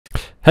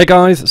Hey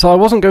guys, so I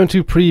wasn't going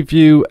to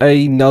preview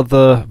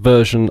another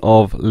version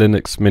of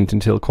Linux Mint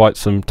until quite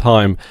some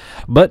time,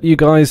 but you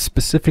guys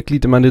specifically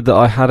demanded that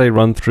I had a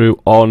run through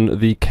on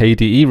the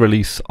KDE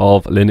release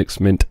of Linux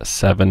Mint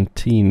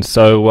 17.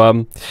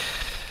 So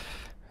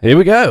here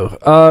we go.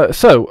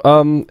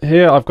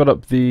 Here I've got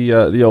up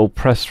the old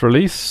press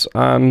release,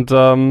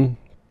 and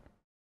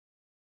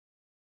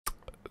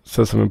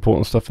says some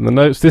important stuff in the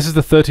notes. This is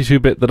the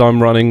 32-bit that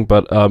I'm running,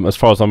 but as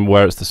far as I'm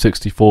aware, it's the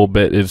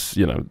 64-bit is,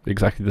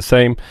 exactly the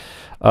same.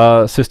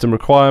 System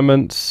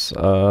requirements,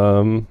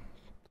 2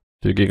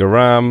 gig of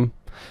RAM.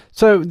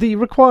 So the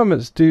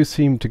requirements do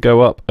seem to go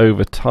up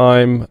over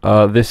time.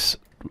 If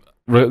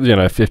you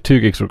have 2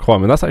 gigs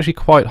requirement, that's actually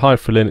quite high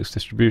for a Linux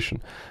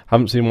distribution.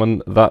 Haven't seen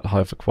one that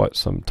high for quite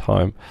some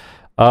time.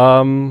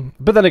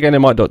 But then again, it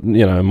might not,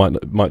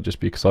 it might just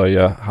be because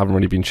I haven't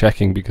really been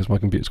checking because my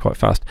computer's quite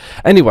fast.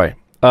 Anyway.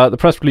 The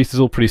press release is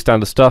all pretty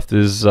standard stuff.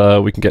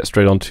 We can get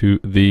straight onto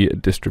the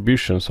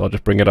distribution, so I'll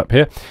just bring it up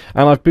here.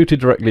 And I've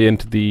booted directly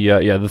into the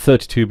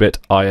 32-bit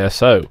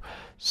ISO.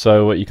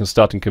 So you can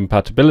start in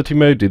compatibility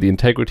mode, do the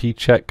integrity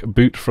check,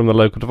 boot from the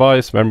local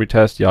device, memory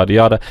test, yada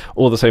yada,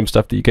 all the same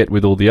stuff that you get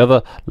with all the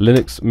other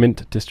Linux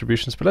Mint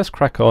distributions. But let's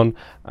crack on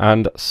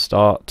and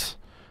start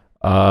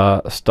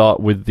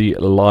with the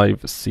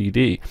live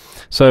CD.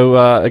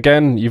 So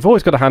again, you've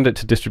always got to hand it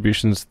to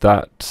distributions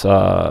that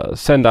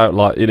send out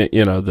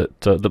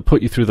that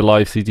put you through the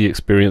live CD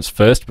experience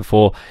first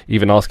before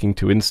even asking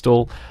to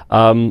install,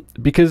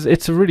 because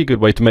it's a really good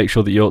way to make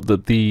sure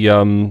that the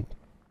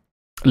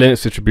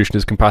Linux distribution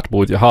is compatible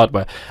with your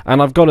hardware.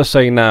 And I've got to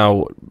say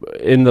now,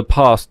 in the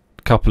past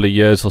couple of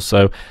years or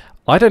so,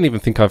 I don't even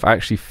think I've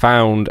actually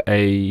found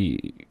a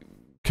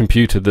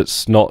computer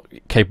that's not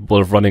capable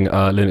of running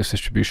a Linux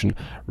distribution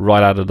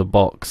right out of the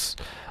box.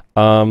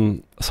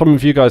 Some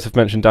of you guys have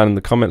mentioned down in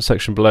the comment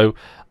section below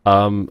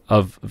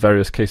of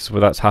various cases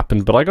where that's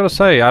happened, but I gotta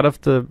say, out of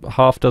the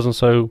half dozen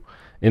so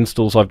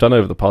installs I've done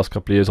over the past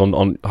couple of years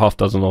on half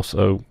dozen or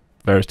so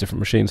various different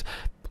machines,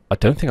 I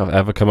don't think I've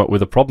ever come up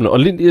with a problem, or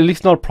at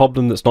least not a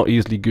problem that's not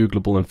easily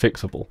Googleable and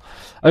fixable.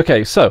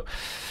 Okay, so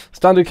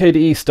standard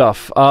KDE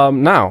stuff.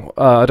 Now,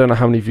 I don't know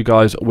how many of you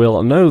guys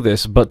will know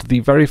this, but the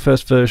very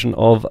first version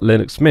of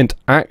Linux Mint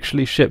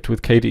actually shipped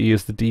with KDE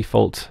as the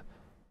default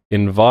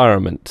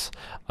environment.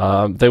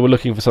 They were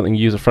looking for something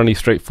user-friendly,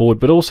 straightforward,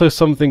 but also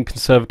something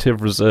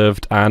conservative,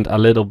 reserved, and a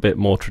little bit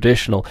more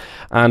traditional.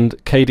 And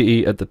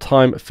KDE at the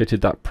time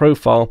fitted that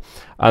profile.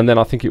 And then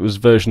I think it was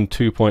version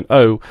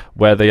 2.0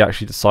 where they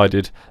actually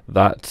decided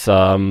that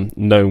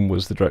GNOME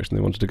was the direction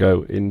they wanted to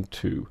go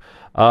into.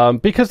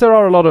 Because there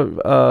are a lot of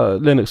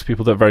Linux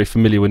people that are very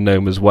familiar with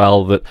GNOME as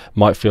well that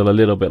might feel a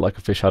little bit like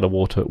a fish out of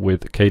water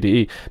with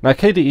KDE. Now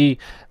KDE,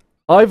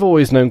 I've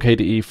always known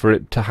KDE for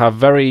it to have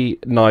very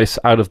nice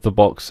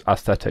out-of-the-box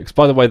aesthetics.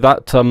 By the way,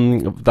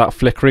 that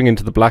flickering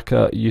into the black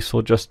you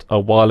saw just a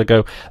while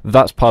ago,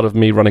 that's part of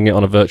me running it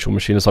on a virtual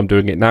machine as I'm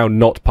doing it now,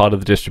 not part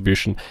of the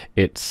distribution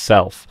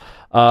itself.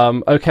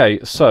 Okay,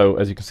 so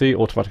as you can see,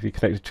 automatically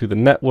connected to the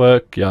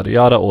network, yada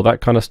yada, all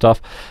that kind of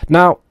stuff.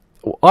 Now,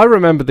 I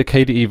remember the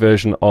KDE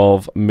version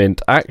of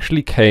Mint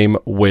actually came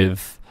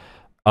with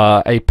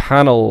a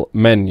panel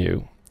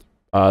menu.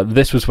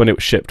 This was when it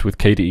was shipped with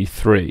KDE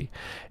 3.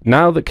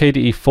 Now that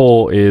KDE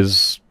 4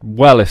 is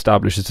well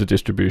established as a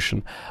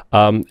distribution,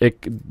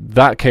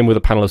 that came with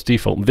a panel as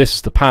default. This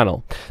is the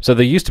panel. So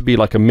there used to be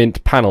like a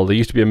Mint panel. There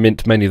used to be a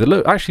Mint menu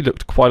that actually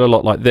looked quite a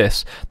lot like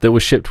this, that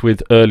was shipped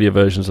with earlier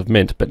versions of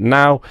Mint. But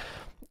now,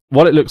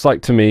 what it looks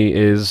like to me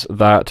is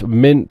that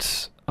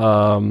Mint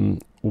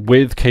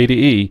with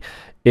KDE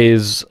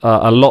is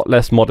a lot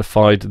less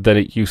modified than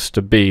it used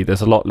to be. There's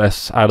a lot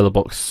less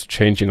out-of-the-box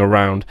changing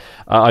around.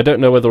 I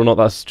don't know whether or not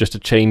that's just a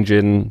change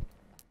in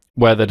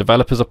where the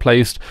developers are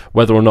placed,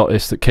 whether or not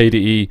it's that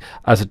KDE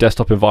as a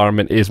desktop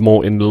environment is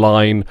more in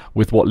line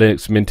with what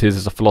Linux Mint is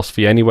as a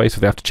philosophy anyway,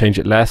 so they have to change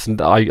it less, and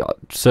I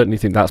certainly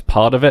think that's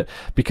part of it,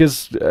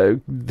 because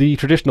the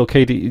traditional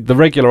KDE, the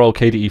regular old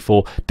KDE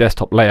 4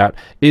 desktop layout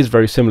is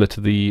very similar to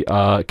the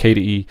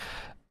KDE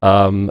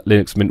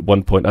Linux Mint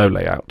 1.0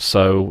 layout.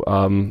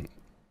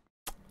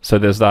 So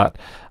there's that.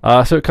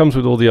 So it comes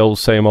with all the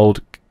same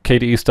old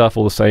KDE stuff,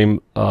 all the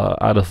same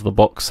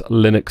out-of-the-box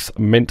Linux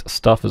Mint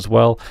stuff as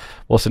well.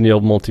 What's in the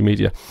old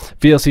multimedia?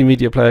 VLC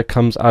Media Player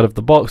comes out of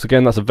the box.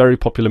 Again, that's a very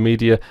popular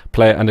media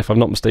player, and if I'm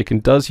not mistaken,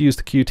 does use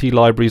the Qt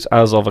libraries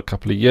as of a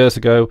couple of years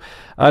ago.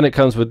 And it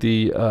comes with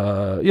the,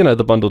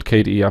 the bundled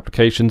KDE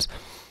applications,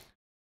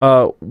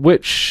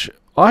 which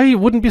I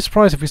wouldn't be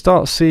surprised if we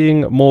start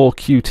seeing more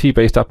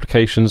Qt-based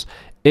applications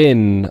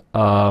in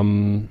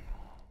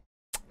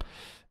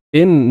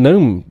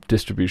GNOME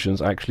distributions,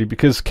 actually,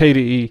 because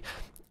KDE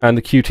and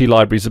the Qt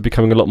libraries are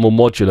becoming a lot more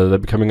modular. They're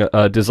becoming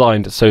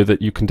designed so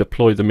that you can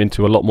deploy them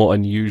into a lot more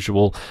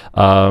unusual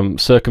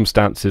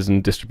circumstances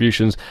and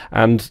distributions,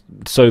 and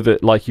so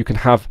that you can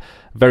have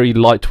very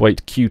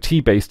lightweight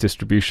Qt-based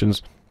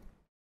distributions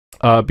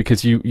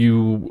because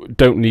you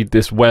don't need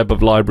this web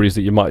of libraries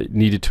that you might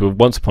needed to have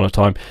once upon a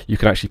time. You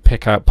can actually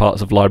pick out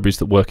parts of libraries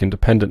that work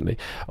independently,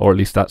 or at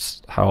least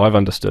that's how I've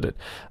understood it.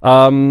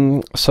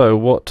 So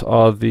what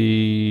are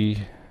the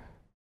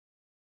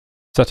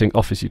setting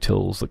office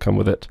utils that come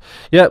with it?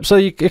 Yeah, so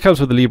it comes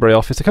with the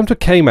LibreOffice. It comes with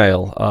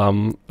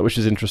Kmail, which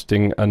is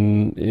interesting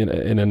and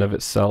in and of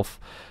itself.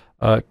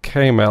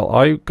 Kmail,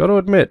 I got to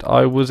admit,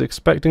 I was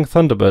expecting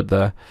Thunderbird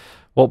there.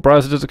 What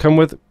browser does it come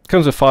with? It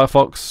comes with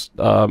Firefox.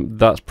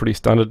 That's pretty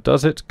standard.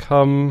 Does it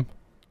come...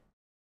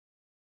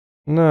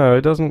 No,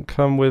 it doesn't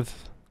come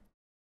with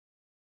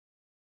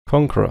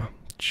Conqueror.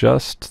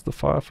 Just the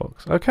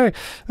Firefox. Okay,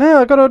 yeah,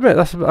 I got to admit,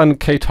 and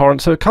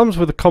KTorrent. So it comes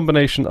with a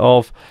combination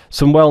of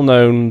some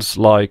well-knowns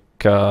like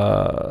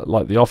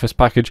the Office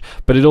package,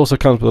 but it also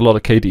comes with a lot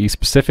of KDE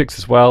specifics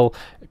as well.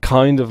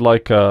 Kind of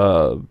like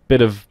a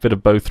bit of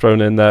both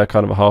thrown in there,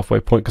 kind of a halfway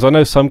point. Because I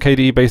know some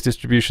KDE-based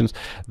distributions,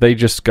 they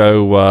just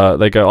go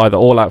either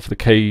all out for the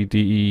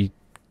KDE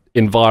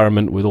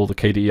environment with all the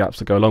KDE apps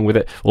that go along with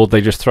it, or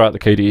they just throw out the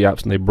KDE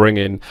apps and they bring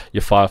in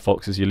your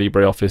Firefoxes, your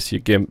LibreOffice, your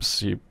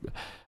GIMPs, your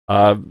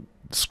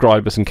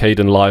Scribus and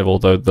Kdenlive,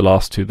 although the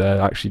last two there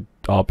actually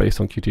are based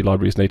on Qt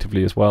libraries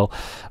natively as well.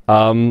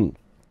 And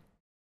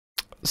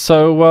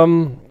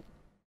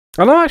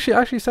I'm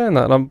actually saying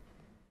that, and I'm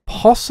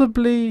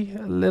possibly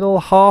a little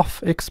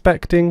half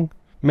expecting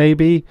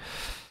maybe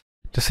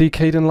to see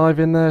Kdenlive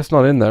in there. It's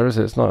not in there, is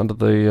it? It's not under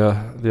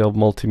the old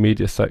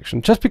multimedia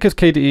section. Just because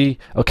KDE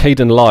or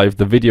Kdenlive,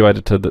 the video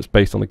editor that's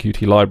based on the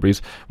Qt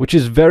libraries, which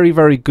is very,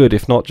 very good,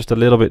 if not just a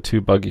little bit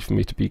too buggy for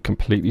me to be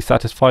completely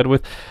satisfied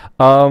with.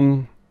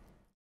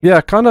 Yeah,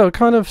 kind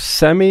of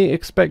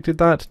semi-expected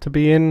that to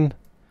be in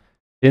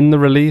the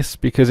release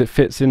because it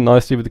fits in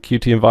nicely with the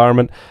Qt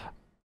environment.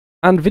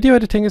 And video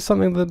editing is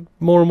something that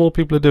more and more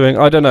people are doing.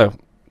 I don't know.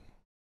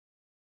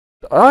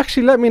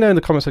 Actually, let me know in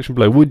the comment section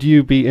below. Would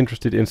you be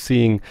interested in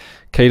seeing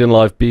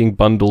Kdenlive being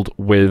bundled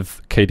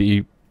with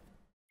KDE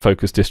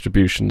focused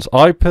distributions?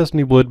 I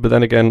personally would, but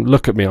then again,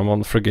 look at me, I'm on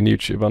the friggin'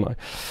 YouTube, aren't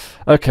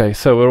I? Okay,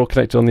 so we're all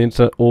connected on the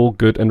internet, all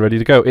good and ready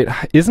to go. It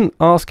isn't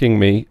asking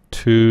me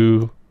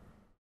to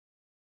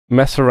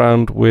mess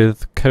around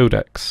with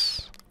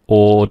codecs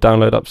or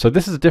download up. So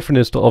this is a different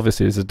install.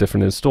 Obviously, it's a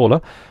different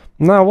installer.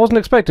 No, I wasn't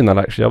expecting that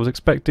actually. I was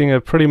expecting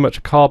a pretty much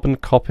a carbon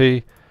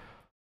copy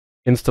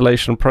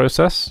installation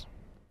process.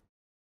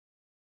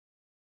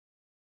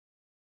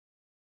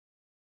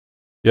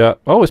 Yeah.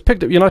 Oh, it's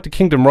picked up United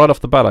Kingdom right off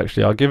the bat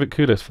actually. I'll give it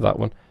kudos for that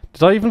one.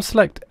 Did I even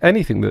select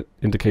anything that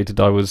indicated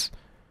I was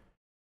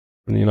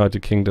from the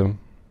United Kingdom?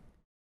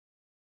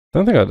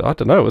 I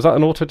don't know. Was that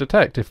an auto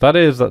detect? If that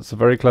is, that's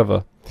very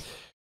clever.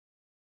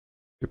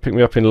 It picked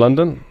me up in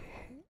London.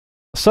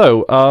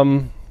 So,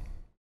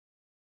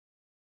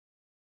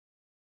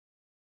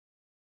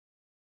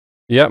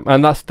 yeah,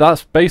 and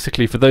that's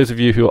basically, for those of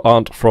you who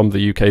aren't from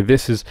the UK,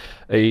 this is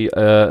a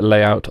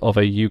layout of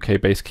a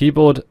UK-based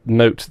keyboard.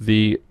 Note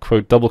the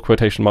double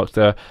quotation marks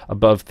there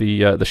above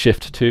the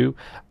Shift 2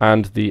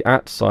 and the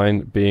 @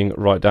 sign being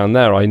right down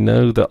there. I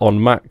know that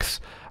on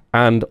Macs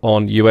and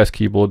on US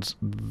keyboards,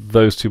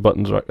 those two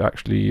buttons are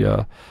actually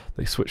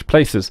they switch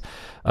places.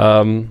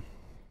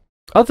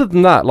 Other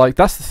than that, like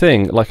that's the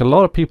thing. Like a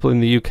lot of people in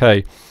the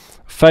UK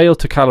fail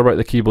to calibrate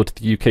the keyboard to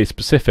the UK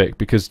specific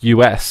because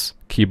US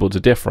keyboards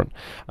are different,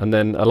 and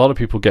then a lot of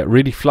people get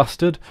really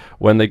flustered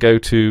when they go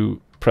to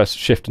press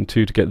Shift and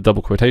 2 to get the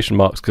double quotation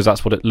marks because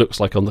that's what it looks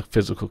like on the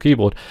physical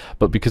keyboard,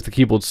 but because the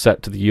keyboard's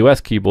set to the US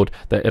keyboard,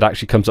 that it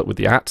actually comes up with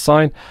the @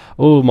 sign.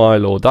 Oh my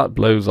lord, that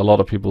blows a lot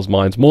of people's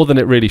minds more than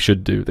it really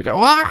should do. They go,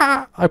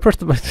 ah, I pressed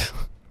the button.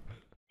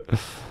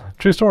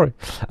 True story.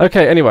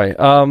 Okay, anyway,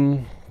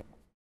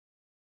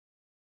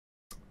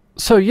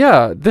 so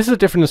yeah, this is a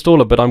different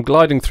installer, but I'm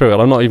gliding through it.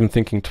 I'm not even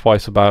thinking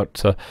twice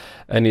about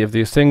any of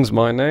these things.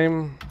 My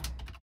name,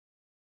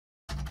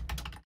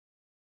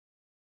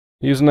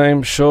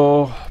 username,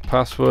 sure.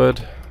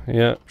 Password,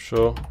 yeah,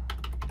 sure.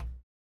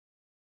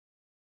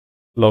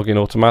 Login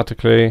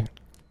automatically.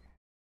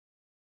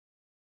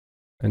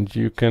 And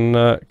you can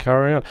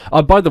carry on.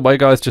 By the way,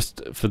 guys,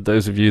 just for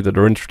those of you that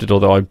are interested,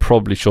 although I'm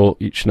probably sure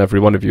each and every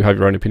one of you have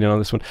your own opinion on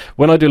this one,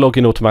 when I do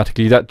login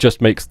automatically, that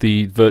just makes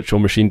the virtual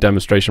machine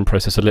demonstration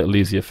process a little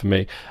easier for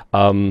me.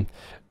 I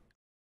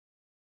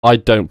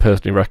don't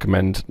personally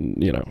recommend,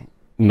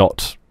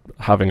 not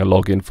having a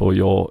login for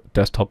your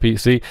desktop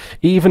PC.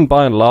 Even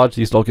by and large,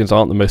 these logins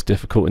aren't the most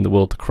difficult in the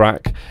world to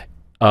crack.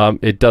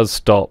 It does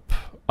stop.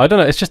 I don't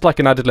know. It's just like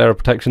an added layer of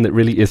protection that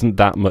really isn't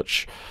that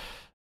much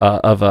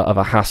of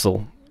a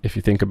hassle if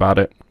you think about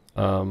it.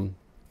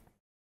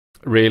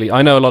 Really,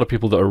 I know a lot of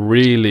people that are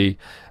really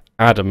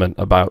adamant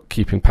about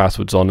keeping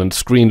passwords on and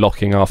screen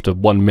locking after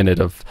 1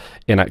 minute of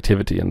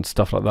inactivity and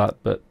stuff like that,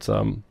 but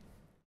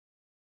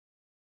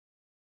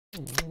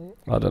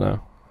I don't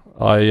know.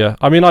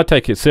 I mean, I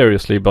take it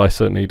seriously, but I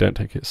certainly don't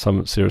take it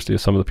seriously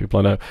as some of the people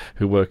I know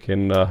who work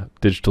in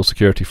digital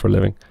security for a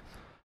living.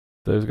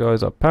 Those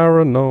guys are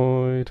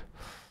paranoid.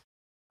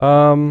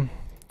 Can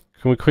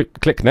we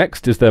click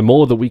next? Is there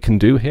more that we can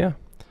do here?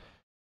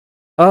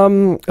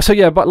 So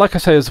yeah, but like I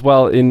say as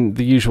well, in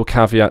the usual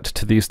caveat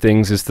to these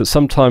things is that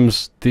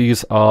sometimes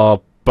these are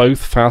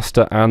both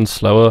faster and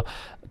slower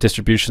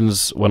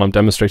distributions when I'm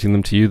demonstrating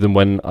them to you than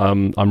when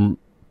I'm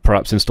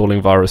perhaps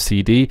installing via a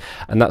CD,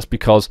 and that's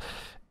because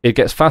it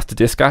gets faster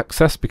disk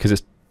access because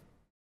it's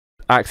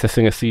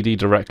accessing a CD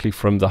directly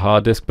from the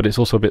hard disk, but it's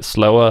also a bit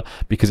slower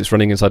because it's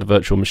running inside a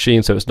virtual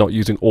machine, so it's not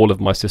using all of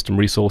my system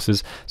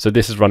resources. So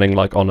this is running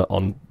like on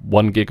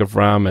 1 gig of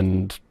RAM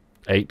and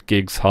 8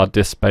 gigs hard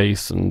disk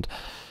space and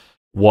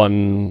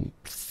 1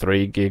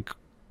 3 gig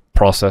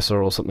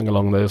processor or something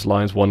along those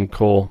lines, 1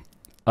 core.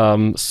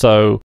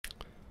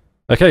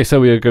 Okay, so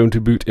we are going to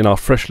boot in our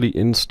freshly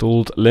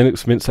installed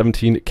Linux Mint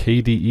 17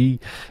 KDE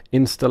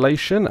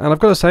installation, and I've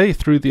got to say,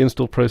 through the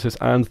install process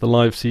and the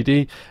live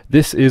CD,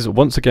 this is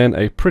once again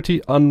a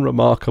pretty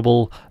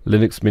unremarkable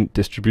Linux Mint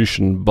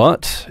distribution,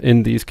 but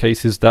in these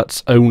cases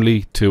that's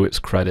only to its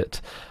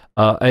credit.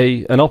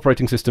 An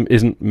operating system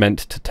isn't meant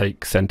to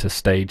take center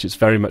stage. It's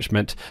very much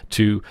meant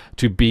to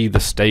be the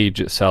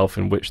stage itself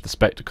in which the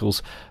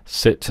spectacles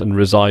sit and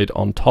reside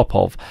on top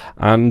of.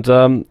 And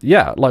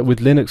yeah, like with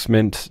Linux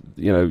Mint,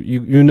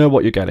 you know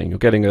what you're getting. You're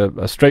getting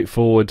a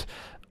straightforward,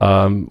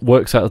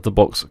 works out of the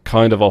box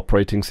kind of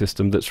operating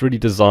system that's really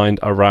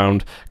designed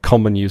around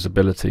common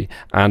usability,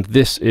 and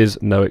this is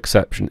no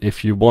exception.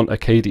 If you want a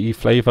KDE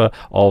flavor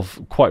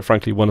of, quite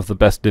frankly, one of the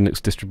best Linux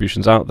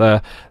distributions out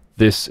there,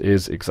 this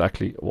is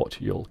exactly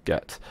what you'll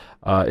get.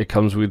 It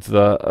comes with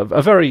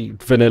a very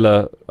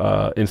vanilla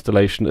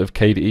installation of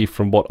KDE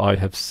from what I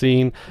have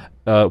seen,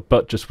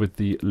 but just with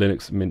the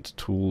Linux Mint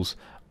tools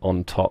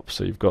on top.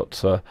 So you've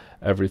got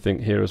everything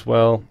here as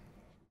well.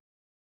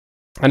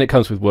 And it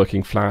comes with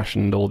working Flash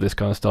and all this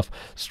kind of stuff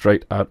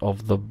straight out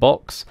of the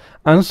box,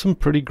 and some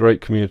pretty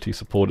great community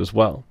support as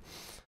well.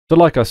 So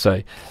like I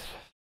say,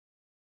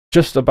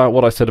 just about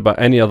what I said about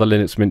any other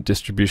Linux Mint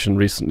distribution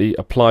recently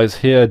applies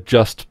here,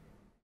 just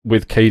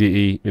with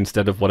KDE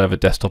instead of whatever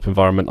desktop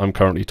environment I'm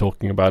currently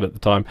talking about at the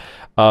time.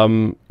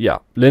 Yeah,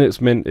 Linux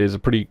Mint is a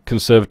pretty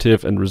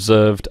conservative and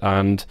reserved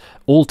and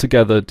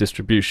altogether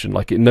distribution.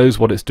 Like, it knows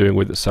what it's doing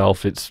with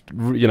itself. It's,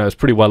 it's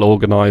pretty well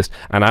organized,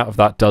 and out of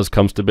that does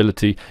come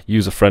stability,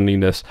 user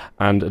friendliness,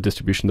 and a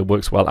distribution that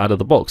works well out of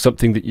the box.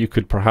 Something that you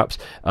could perhaps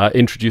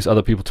introduce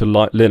other people to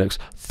Linux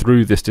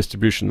through this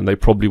distribution, and they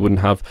probably wouldn't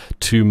have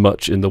too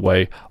much in the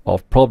way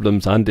of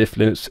problems. And if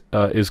Linux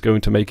is going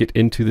to make it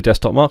into the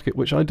desktop market,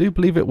 which I do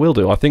believe it will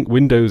do, I think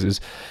Windows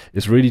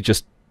is really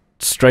just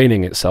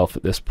straining itself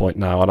at this point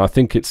now, and I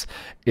think it's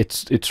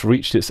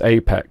reached its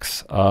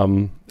apex,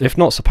 if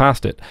not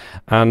surpassed it,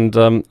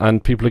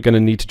 and people are going to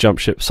need to jump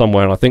ship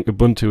somewhere. And I think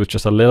Ubuntu is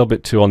just a little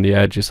bit too on the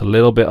edge. It's a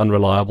little bit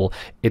unreliable.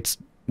 It's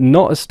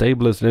not as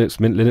stable as Linux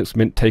Mint. Linux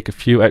Mint take a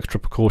few extra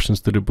precautions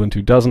that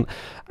Ubuntu doesn't,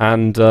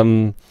 and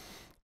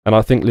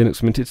I think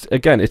Linux Mint,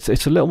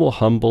 it's a little more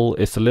humble.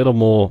 It's a little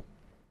more,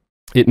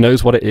 it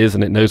knows what it is,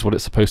 and it knows what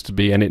it's supposed to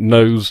be, and it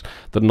knows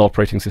that an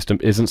operating system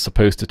isn't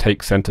supposed to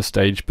take center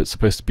stage, but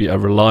supposed to be a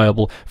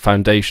reliable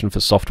foundation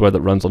for software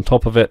that runs on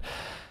top of it.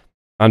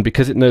 And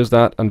because it knows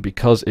that, and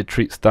because it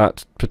treats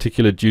that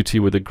particular duty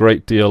with a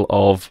great deal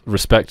of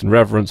respect and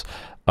reverence,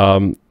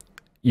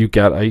 you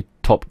get a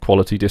top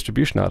quality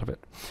distribution out of it.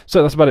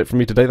 So that's about it from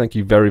me today. Thank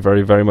you very,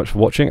 very, very much for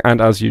watching. And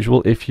as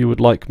usual, if you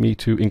would like me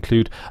to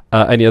include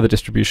any other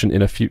distribution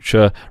in a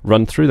future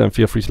run through, then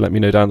feel free to let me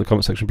know down in the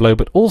comment section below.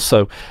 But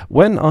also,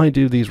 when I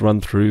do these run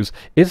throughs,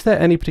 is there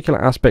any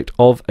particular aspect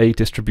of a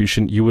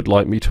distribution you would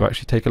like me to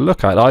actually take a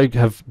look at? I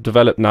have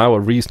developed now a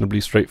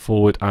reasonably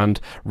straightforward and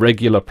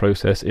regular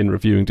process in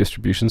reviewing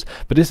distributions,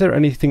 but is there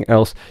anything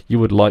else you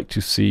would like to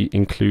see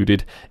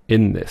included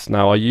in this?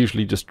 Now, I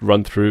usually just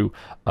run through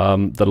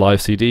the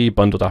live CD,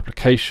 bundled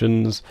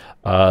applications,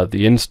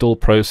 the install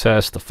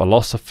process, the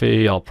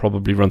philosophy. I'll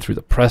probably run through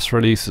the press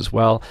release as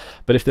well.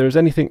 But if there is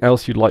anything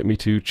else you'd like me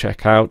to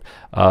check out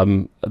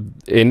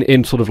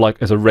in sort of like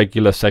as a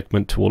regular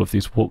segment to all of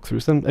these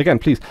walkthroughs, then again,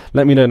 please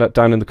let me know that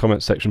down in the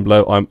comments section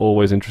below. I'm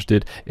always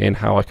interested in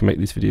how I can make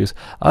these videos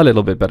a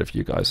little bit better for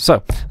you guys.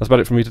 So that's about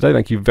it from me today.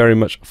 Thank you very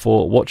much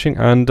for watching,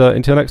 and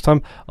until next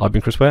time, I've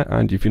been Chris Ware,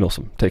 and you've been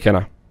awesome. Take care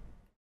now.